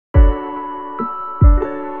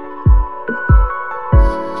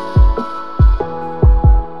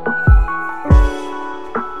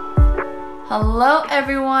Hello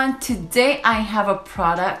everyone, today I have a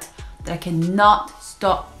product that I cannot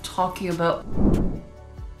stop talking about.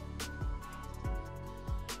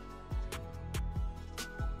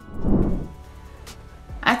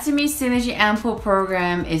 Atomy Synergy Ampoule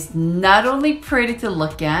program is not only pretty to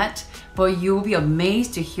look at, but you'll be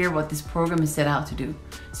amazed to hear what this program is set out to do.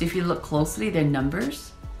 So if you look closely, their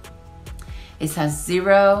numbers, it has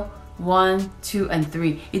 0, 1, 2, and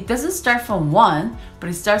 3. It doesn't start from 1, but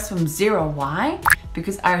it starts from 0. Why?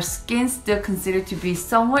 Because our skin's still considered to be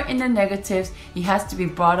somewhere in the negatives. It has to be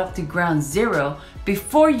brought up to ground 0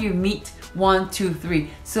 before you meet 1, 2, 3.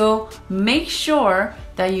 So make sure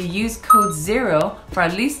that you use code 0 for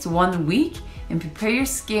at least 1 week and prepare your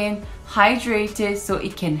skin hydrated so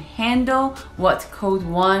it can handle what code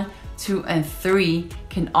 1, 2, and 3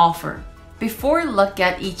 can offer. Before we look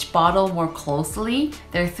at each bottle more closely,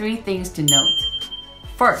 there are 3 things to note.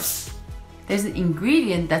 First, there's an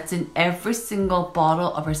ingredient that's in every single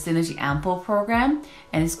bottle of our Synergy Ampoule program,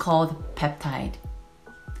 and it's called peptide.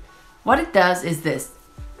 What it does is this.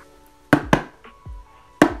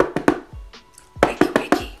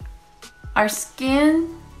 Our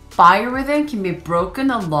skin biorhythm can be broken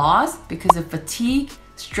or lost because of fatigue,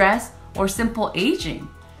 stress, or simple aging.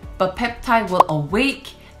 But peptide will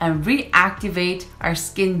awake and reactivate our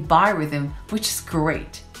skin biorhythm, which is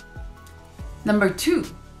great. Number 2,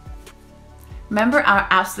 remember our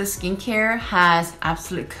Absolute Skincare has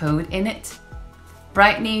Absolute Code in it?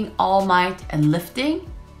 Brightening, All Might, and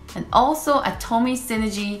Lifting. And also Atomy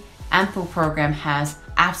Synergy Ampoule program has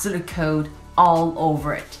Absolute Code all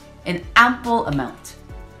over it in ample amount.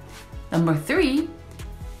 Number 3,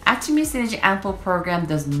 Atomy Synergy Ampoule program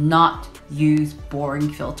does not use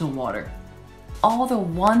boring filtered water. All the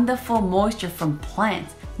wonderful moisture from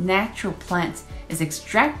plants, natural plants, is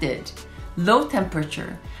extracted, low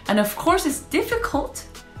temperature, and of course it's difficult,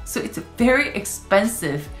 so it's a very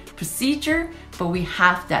expensive procedure, but we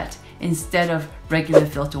have that instead of regular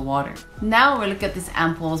filtered water. Now we'll look at these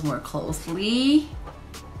ampoules more closely.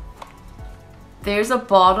 There's a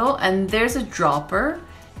bottle and there's a dropper,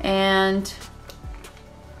 and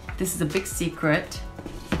this is a big secret.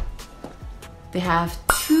 They have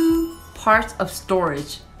 2 parts of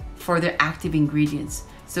storage for their active ingredients.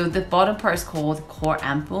 So the bottom part is called core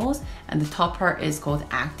ampoules and the top part is called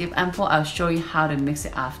active ampoule. I'll show you how to mix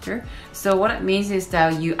it after. So what it means is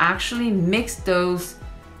that you actually mix those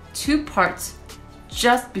 2 parts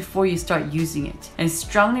just before you start using it. And it's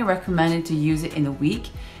strongly recommended to use it in a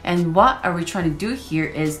week. And what are we trying to do here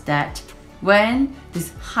is that when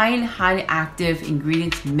this highly active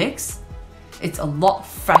ingredients mix, it's a lot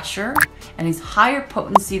fresher and it's higher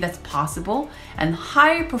potency that's possible and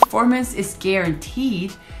higher performance is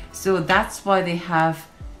guaranteed. So that's why they have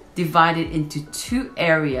divided into 2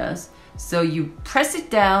 areas. So you press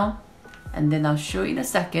it down and then I'll show you in a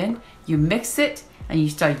second. You mix it and you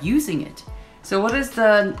start using it. So what does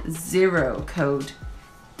the 0 code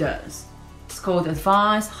does? It's called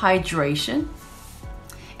Advanced Hydration,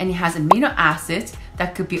 and it has amino acids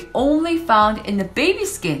that could be only found in the baby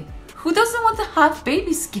skin. Who doesn't want to have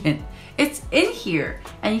baby skin? It's in here.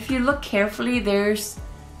 And if you look carefully, there's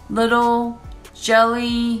little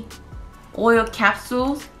jelly oil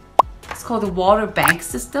capsules. It's called the water bank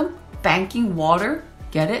system. Banking water,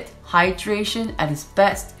 get it? Hydration at its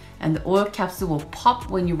best. And the oil capsule will pop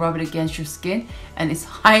when you rub it against your skin, and it's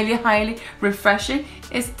highly refreshing.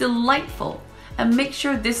 It's delightful. And make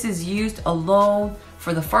sure this is used alone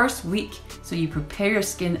for the first week so you prepare your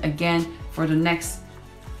skin again for the next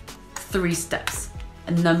 3 steps.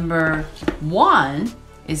 And number 1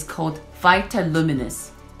 is called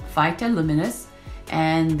Vitaluminous. Vitaluminous,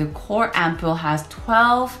 and the core ampoule has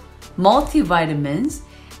 12 multivitamins,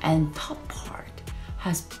 and top part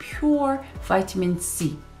has pure vitamin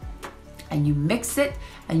C. And you mix it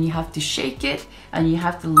and you have to shake it and you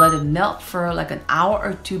have to let it melt for like an hour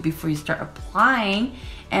or 2 before you start applying.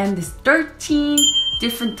 And there's 13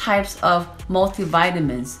 different types of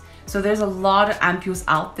multivitamins. So there's a lot of ampoules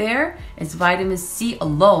out there. It's vitamin C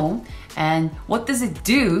alone. And what does it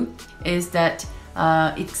do is that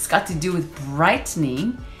it's got to do with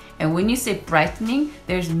brightening. And when you say brightening,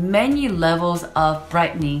 there's many levels of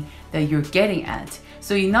brightening that you're getting at.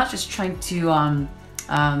 So you're not just trying to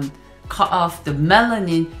cut off the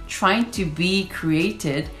melanin trying to be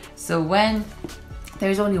created. So when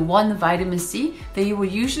there's only 1 vitamin C, then you will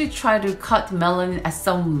usually try to cut melanin at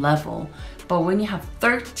some level. But when you have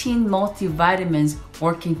 13 multivitamins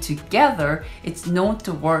working together, it's known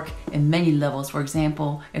to work in many levels. For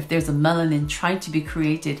example, if there's a melanin trying to be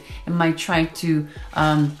created, it might try to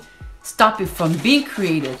stop it from being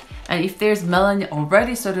created. And if there's melanin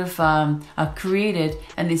already sort of created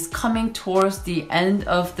and is coming towards the end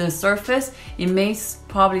of the surface, it may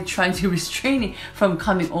probably trying to restrain it from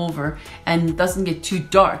coming over and doesn't get too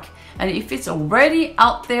dark. And if it's already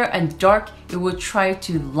out there and dark, it will try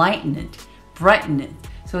to lighten it, brighten it.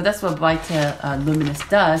 So that's what Vita-Luminous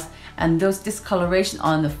does. And those discoloration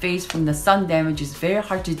on the face from the sun damage is very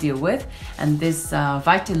hard to deal with. And this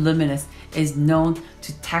Vita-Luminous is known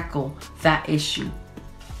to tackle that issue.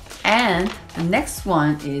 And the next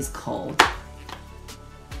one is called,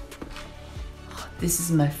 this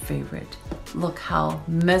is my favorite. Look how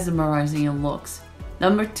mesmerizing it looks.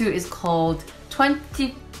 Number 2 is called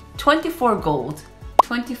 24 Gold.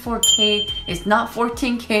 24K, it's not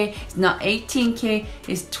 14K, it's not 18K,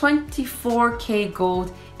 it's 24K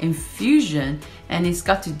Gold Infusion, and it's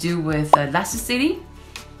got to do with elasticity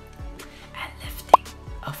and lifting.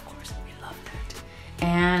 Of course, we love that.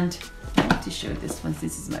 And I want to show this one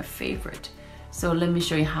since it's my favorite. So let me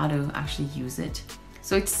show you how to actually use it.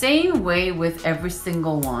 So it's same way with every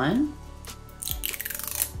single one.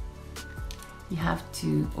 You have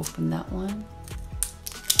to open that one.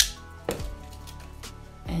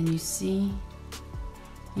 And you see,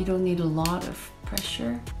 you don't need a lot of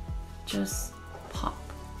pressure, just pop.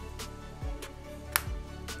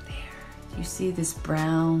 There, you see this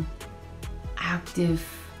brown, active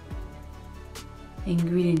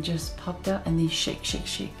ingredient just popped out, and then shake, shake,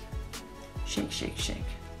 shake. Shake, shake, shake.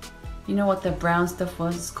 You know what the brown stuff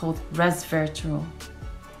was? It's called resveratrol.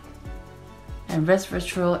 And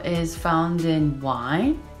resveratrol is found in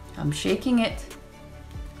wine. I'm shaking it.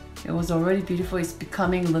 It was already beautiful. It's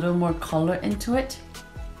becoming a little more color into it.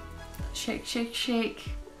 Shake, shake,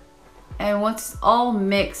 shake. And once it's all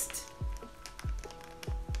mixed,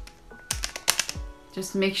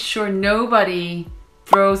 just make sure nobody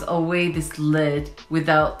throws away this lid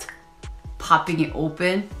without popping it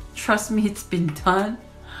open. Trust me, it's been done.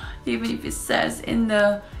 Even if it says in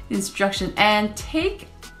the instruction. And take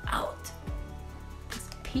out this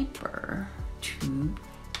paper tube.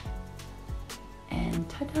 And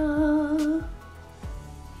ta-da!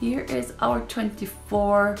 Here is our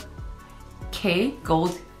 24K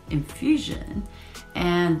Gold Infusion.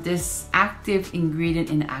 And this active ingredient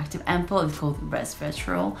in the active ampoule is called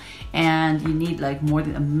resveratrol. And you need like more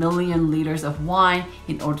than 1 million liters of wine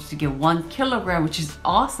in order to get 1 kilogram, which is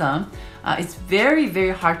awesome. It's very,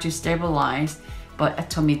 very hard to stabilize, but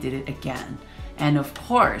Atomy did it again. And of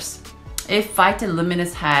course, if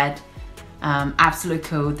Vita-Luminous had absolute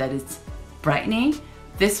code that is brightening,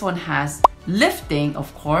 this one has lifting,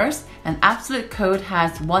 of course, and absolute code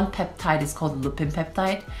has 1 peptide, it's called lupin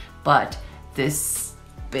peptide, but this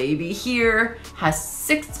baby here has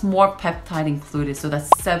 6 more peptide included, so that's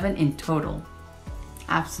 7 in total.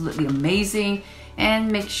 Absolutely amazing.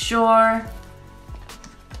 And make sure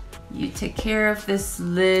you take care of this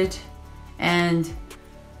lid. And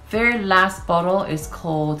very last bottle is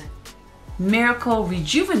called Miracle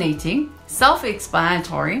Rejuvenating,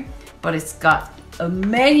 self-explanatory, but it's got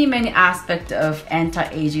many aspects of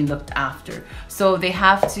anti-aging looked after. So they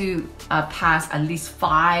have to pass at least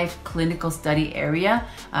 5 clinical study area,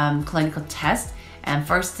 clinical tests. And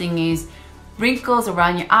first thing is wrinkles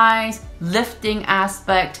around your eyes, lifting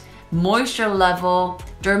aspect, moisture level,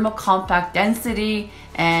 dermal compact density,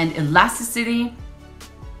 and elasticity.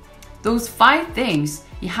 Those 5 things,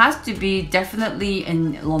 it has to be definitely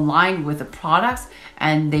in line with the products,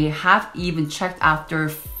 and they have even checked after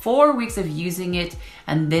 4 weeks of using it,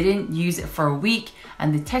 and they didn't use it for a week,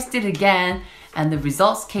 and they tested again, and the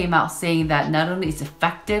results came out saying that not only is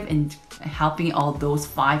effective in helping all those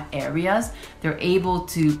 5 areas, they're able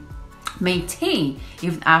to maintain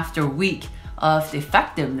even after a week of the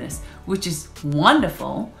effectiveness, which is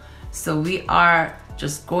wonderful. So we are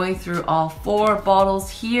just going through all 4 bottles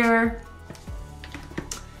here.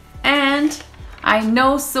 And I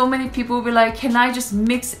know so many people will be like, can I just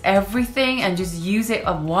mix everything and just use it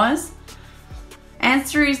at once?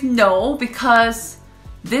 Answer is no, because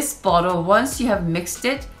this bottle, once you have mixed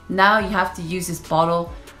it, now you have to use this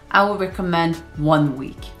bottle. I would recommend 1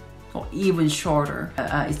 week or even shorter.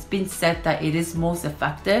 It's been said that it is most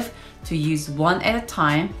effective to use 1 at a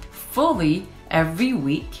time, fully every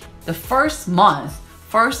week. The first month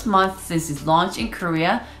since its launch in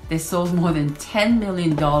Korea, they sold more than $10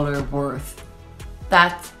 million worth.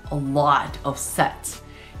 That's a lot of sets.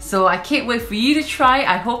 So I can't wait for you to try.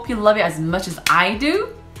 I hope you love it as much as I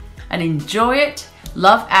do and enjoy it.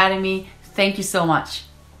 Love Atomy. Thank you so much.